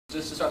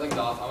Just to start things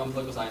off, I'm a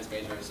political science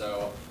major,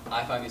 so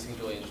I find these things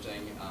really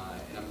interesting.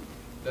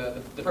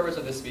 The purpose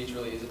of this speech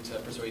really isn't to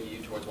persuade you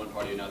towards one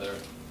party or another,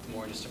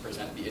 more just to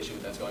present the issue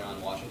that's going on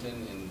in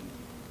Washington and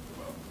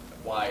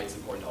why it's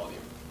important to all of you.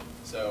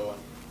 So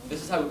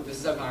this is how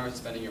Congress is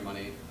spending your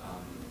money,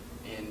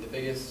 and the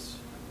biggest,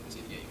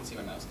 you can see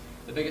my mouse.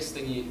 The biggest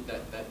thing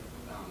that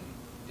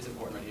is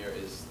important right here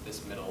is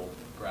this middle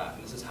graph,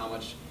 and this is how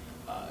much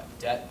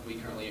debt we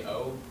currently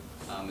owe,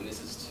 and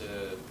this is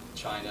to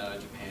China,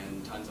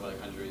 Japan, tons of other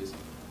countries.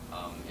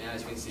 And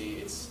as you can see,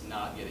 it's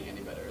not getting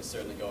any better. It's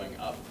certainly going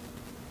up,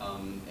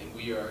 and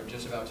we are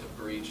just about to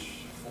breach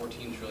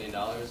 $14 trillion.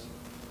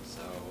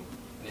 So,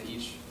 and then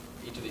each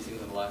of these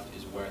things on the left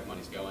is where the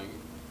money's going,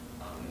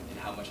 and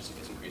how much it's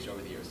increased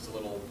over the years. It's a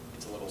little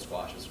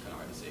squash. It's kind of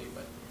hard to see,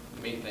 but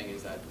the main thing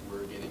is that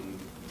we're getting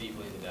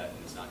deeply into debt, and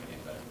it's not getting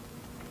any better.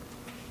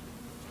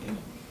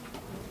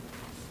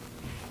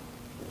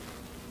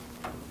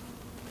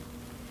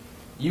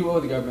 You owe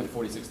the government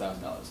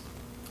 $46,000.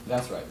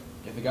 That's right.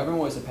 If the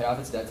government was to pay off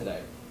its debt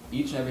today,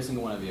 each and every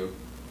single one of you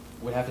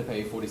would have to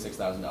pay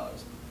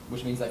 $46,000,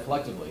 which means that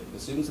collectively, the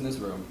students in this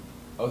room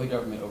owe the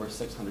government over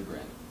 $600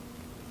 grand.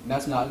 And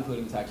that's not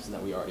including the taxes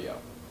that we already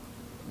owe.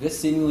 This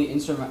seemingly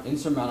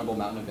insurmountable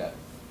mountain of debt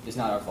is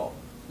not our fault,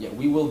 yet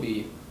we will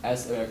be,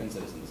 as American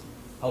citizens,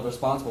 held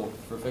responsible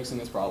for fixing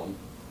this problem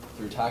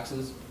through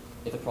taxes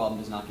if the problem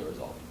does not get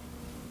resolved.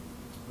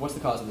 What's the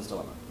cause of this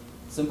dilemma?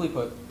 Simply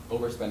put,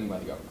 overspending by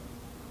the government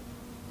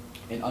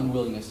and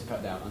unwillingness to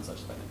cut down on such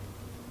spending.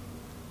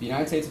 The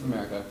United States of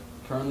America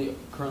currently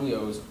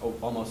owes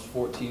almost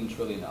 $14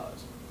 trillion.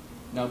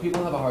 Now,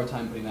 people have a hard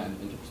time putting that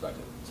into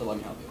perspective, so let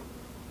me help you.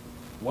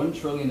 $1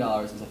 trillion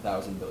is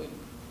 1,000 billion.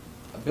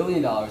 $1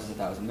 billion is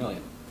 1,000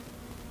 million.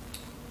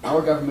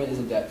 Our government is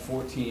in debt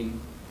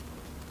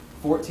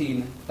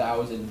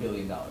 $14,000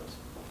 billion.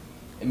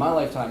 In my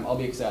lifetime, I'll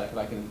be ecstatic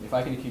if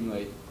I can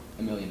accumulate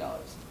 $1 million.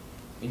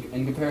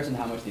 In comparison to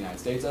how much the United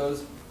States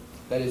owes,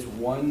 that is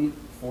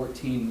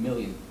 1/14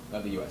 million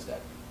of the U.S.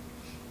 debt.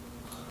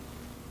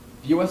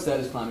 The U.S. debt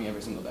is climbing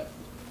every single day.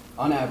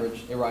 On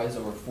average, it rises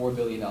over $4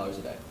 billion a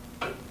day.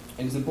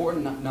 And it's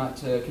important not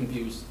to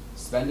confuse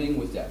spending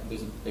with debt.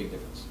 There's a big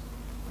difference.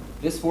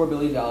 This $4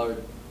 billion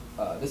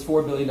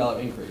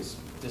increase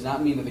does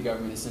not mean that the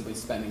government is simply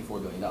spending $4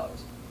 billion.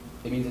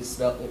 It means it's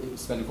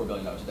spending $4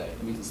 billion a day.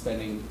 It means it's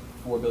spending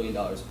 $4 billion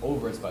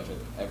over its budget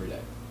every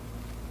day.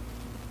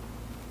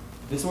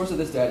 The source of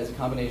this debt is a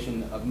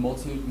combination of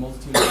multitude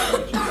of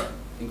expenditures,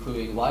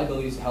 including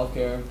liabilities to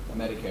healthcare,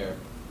 Medicare,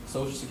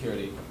 Social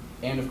Security,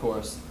 and of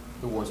course,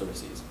 the wars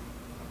overseas.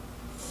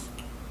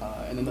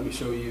 And then let me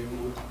show you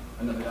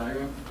another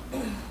diagram.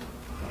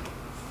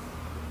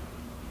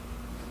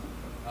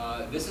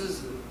 This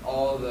is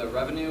all the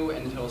revenue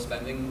and the total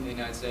spending in the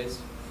United States.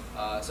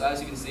 So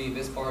as you can see,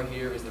 this bar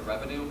here is the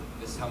revenue.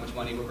 This is how much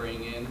money we're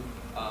bringing in,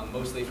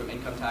 mostly from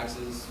income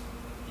taxes,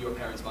 your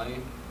parents'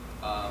 money,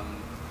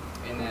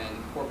 and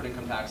then corporate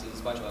income taxes,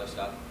 a bunch of other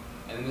stuff.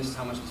 And then this is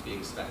how much is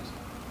being spent.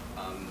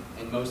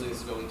 And mostly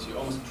this is going to,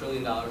 almost $1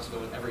 trillion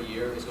going every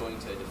year is going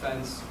to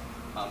defense,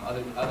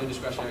 other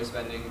discretionary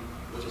spending,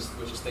 which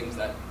is things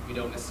that we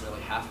don't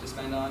necessarily have to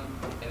spend on.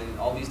 And then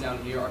all these down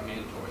here are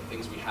mandatory,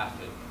 things we have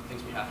to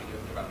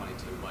give our money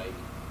to, like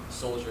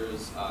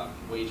soldiers,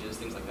 wages,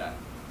 things like that.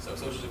 So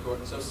Social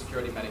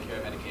Security,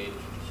 Medicare, Medicaid,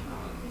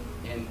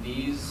 and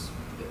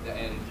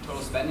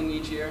total spending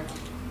each year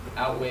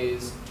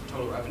outweighs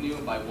total revenue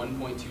by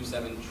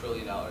 $1.27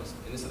 trillion.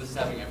 And this is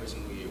happening every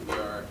single year.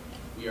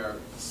 We are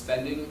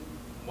spending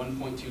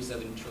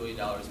 $1.27 trillion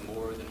more than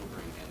we're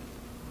bringing in.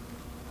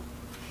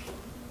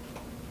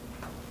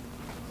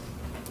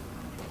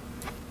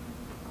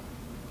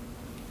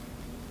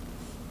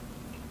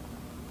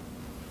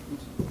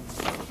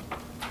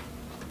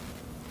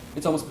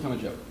 It's almost become a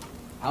joke.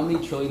 How many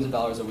trillions of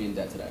dollars are we in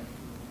debt today?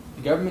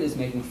 The government is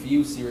making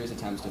few serious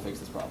attempts to fix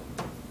this problem.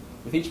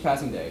 With each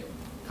passing day,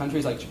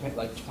 countries like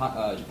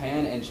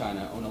Japan and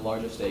China own a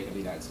larger stake of the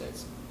United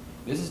States.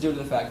 This is due to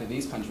the fact that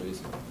these countries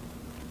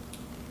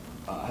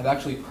have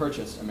actually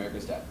purchased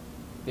America's debt.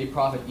 They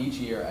profit each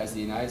year as the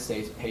United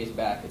States pays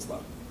back its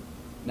loan.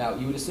 Now,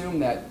 you would assume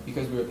that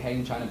because we were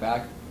paying China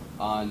back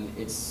on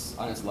its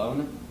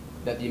loan,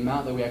 that the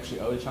amount that we actually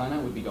owe to China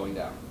would be going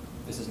down.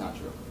 This is not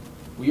true.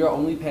 We are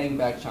only paying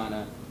back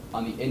China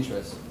on the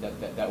interest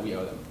that we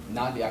owe them,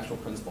 not the actual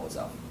principal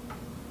itself.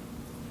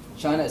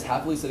 China is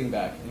happily sitting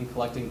back and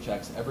collecting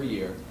checks every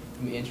year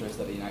from the interest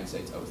that the United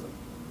States owes them.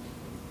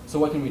 So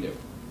what can we do?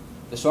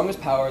 The strongest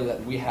power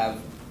that we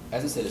have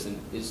as a citizen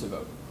is to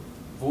vote.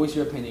 Voice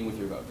your opinion with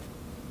your vote.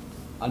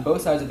 On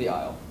both sides of the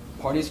aisle,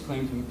 parties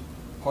claim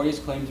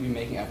to be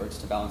making efforts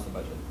to balance the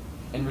budget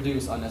and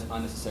reduce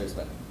unnecessary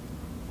spending.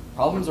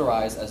 Problems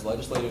arise as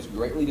legislators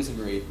greatly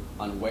disagree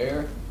on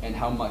where and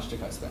how much to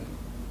cut spending.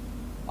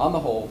 On the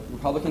whole,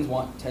 Republicans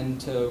tend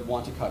to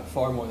want to cut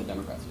far more than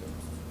Democrats do,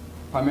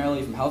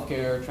 primarily from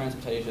healthcare,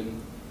 transportation,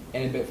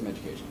 and a bit from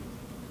education.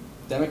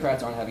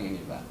 Democrats aren't having any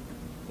of that.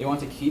 They want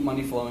to keep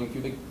money flowing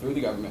through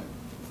the government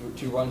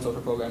to run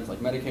social programs like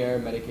Medicare,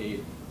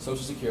 Medicaid,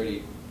 Social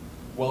Security,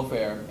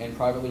 welfare, and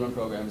privately run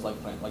programs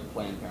like Planned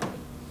Parenthood.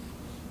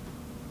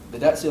 The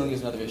debt ceiling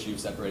is another issue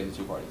separating the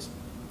two parties.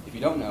 If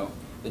you don't know,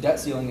 the debt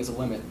ceiling is a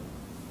limit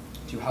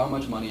to how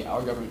much money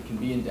our government can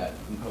be in debt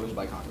imposed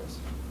by Congress.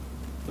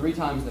 3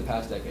 times in the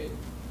past decade,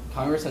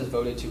 Congress has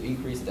voted to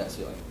increase the debt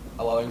ceiling,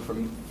 allowing for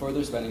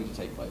further spending to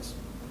take place.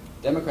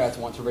 Democrats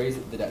want to raise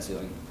the debt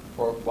ceiling,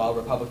 while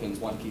Republicans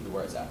want to keep it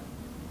where it's at.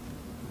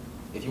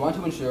 If you want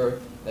to ensure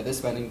that this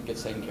spending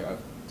gets taken care of,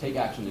 take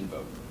action and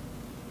vote.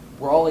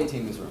 We're all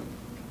 18 in this room.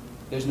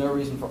 There's no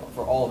reason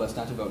for all of us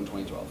not to vote in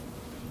 2012.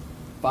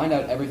 Find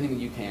out everything that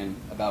you can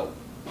about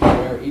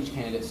where each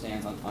candidate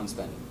stands on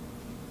spending.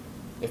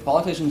 If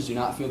politicians do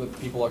not feel that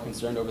people are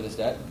concerned over this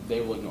debt,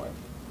 they will ignore it.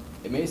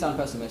 It may sound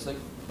pessimistic,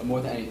 but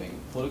more than anything,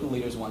 political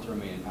leaders want to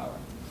remain in power.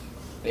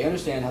 They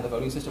understand how the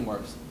voting system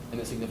works and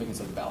the significance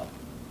of the ballot.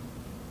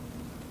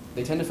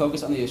 They tend to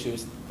focus on the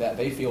issues that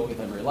they feel will get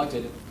them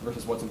reelected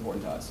versus what's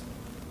important to us.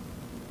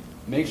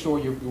 Make sure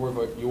your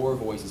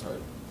voice is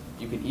heard.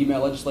 You can email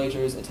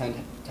legislatures, attend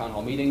town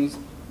hall meetings,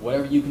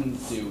 whatever you can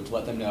do to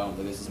let them know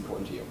that this is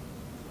important to you.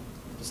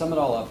 To sum it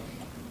all up,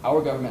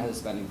 our government has a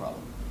spending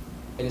problem,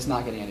 and it's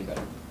not getting any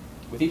better.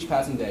 With each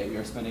passing day, we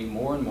are spending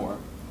more and more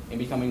and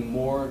becoming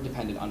more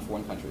dependent on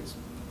foreign countries.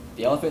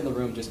 The elephant in the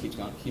room just keeps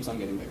on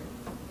getting bigger.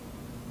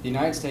 The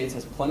United States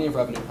has plenty of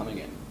revenue coming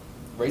in.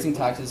 Raising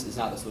taxes is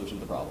not the solution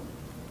to the problem.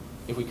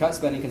 If we cut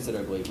spending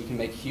considerably, we can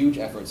make huge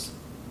efforts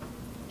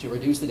to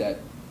reduce the debt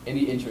and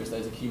the interest that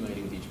is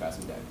accumulating with each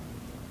passing day.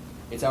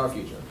 It's our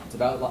future. It's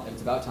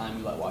about time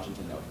we let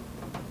Washington know it.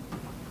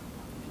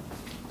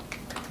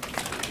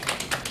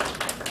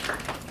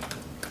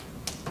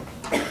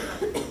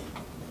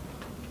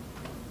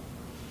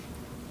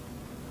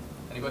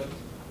 Any questions?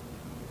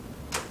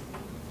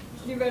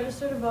 Did you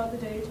register to vote the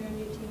day you turned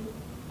 18?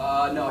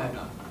 No, I have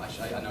not. I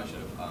know I should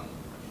have.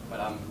 But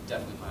I'm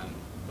definitely planning on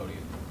voting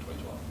in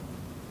 2012.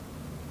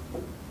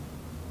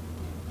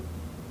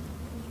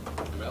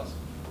 Anybody else?